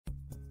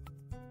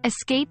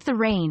Escape the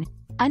rain,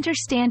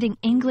 understanding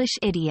English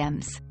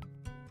idioms.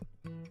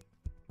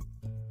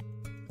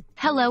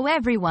 Hello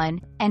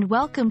everyone, and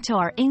welcome to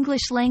our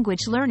English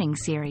language learning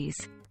series.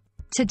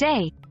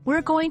 Today,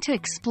 we're going to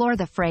explore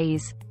the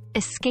phrase,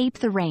 escape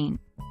the rain.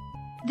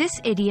 This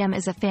idiom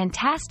is a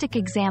fantastic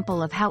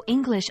example of how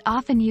English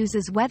often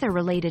uses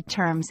weather-related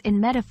terms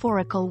in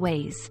metaphorical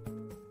ways.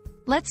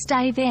 Let's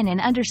dive in and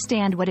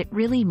understand what it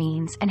really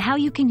means and how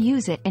you can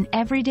use it in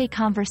everyday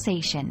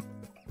conversation.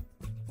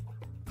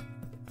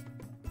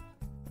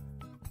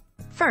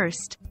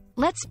 First,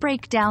 let's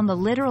break down the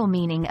literal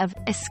meaning of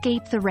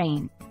escape the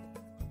rain.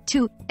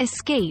 To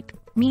escape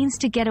means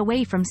to get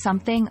away from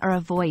something or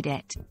avoid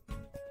it.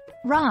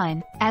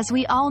 Rain, as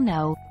we all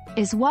know,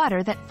 is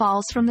water that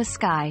falls from the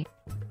sky.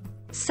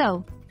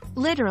 So,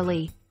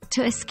 literally,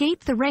 to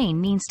escape the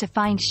rain means to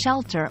find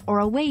shelter or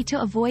a way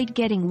to avoid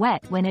getting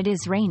wet when it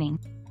is raining.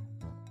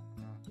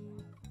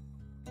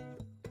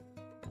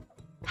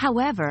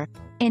 However,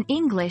 in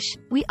English,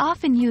 we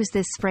often use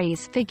this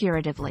phrase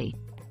figuratively.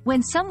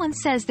 When someone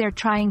says they're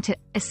trying to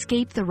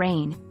escape the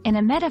rain, in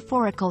a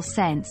metaphorical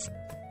sense,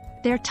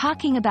 they're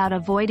talking about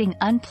avoiding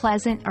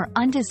unpleasant or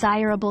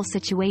undesirable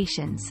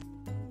situations.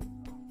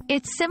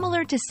 It's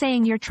similar to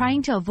saying you're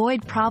trying to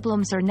avoid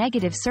problems or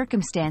negative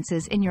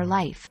circumstances in your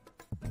life.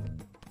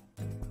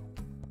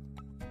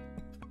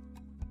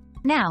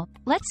 Now,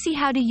 let's see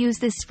how to use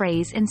this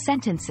phrase in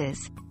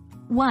sentences.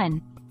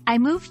 1. I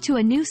moved to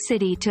a new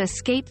city to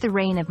escape the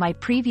rain of my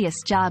previous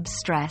job's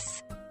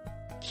stress.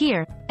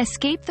 Here,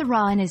 escape the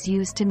rain is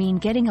used to mean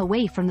getting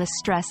away from the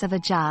stress of a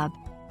job.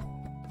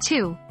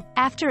 2.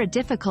 After a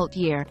difficult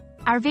year,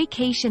 our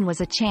vacation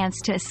was a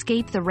chance to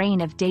escape the rain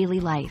of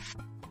daily life.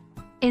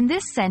 In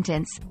this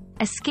sentence,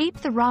 escape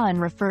the rain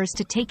refers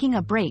to taking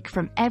a break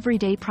from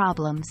everyday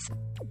problems.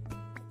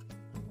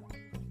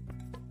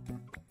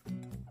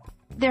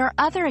 There are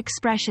other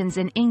expressions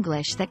in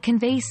English that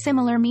convey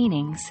similar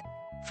meanings.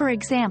 For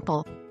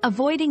example,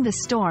 avoiding the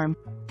storm.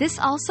 This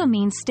also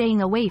means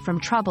staying away from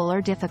trouble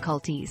or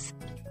difficulties.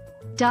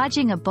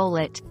 Dodging a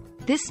bullet.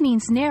 This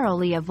means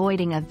narrowly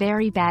avoiding a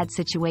very bad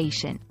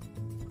situation.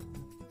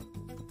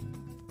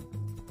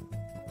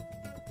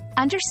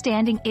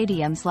 Understanding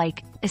idioms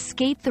like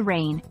escape the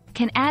rain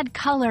can add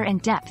color and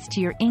depth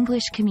to your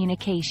English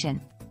communication.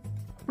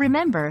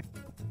 Remember,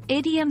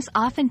 idioms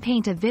often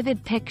paint a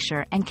vivid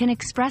picture and can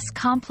express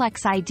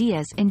complex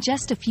ideas in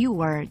just a few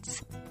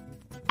words.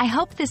 I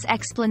hope this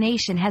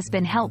explanation has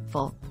been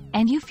helpful,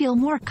 and you feel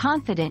more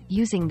confident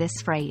using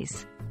this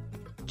phrase.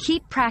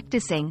 Keep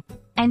practicing,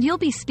 and you'll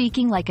be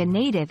speaking like a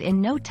native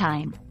in no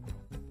time.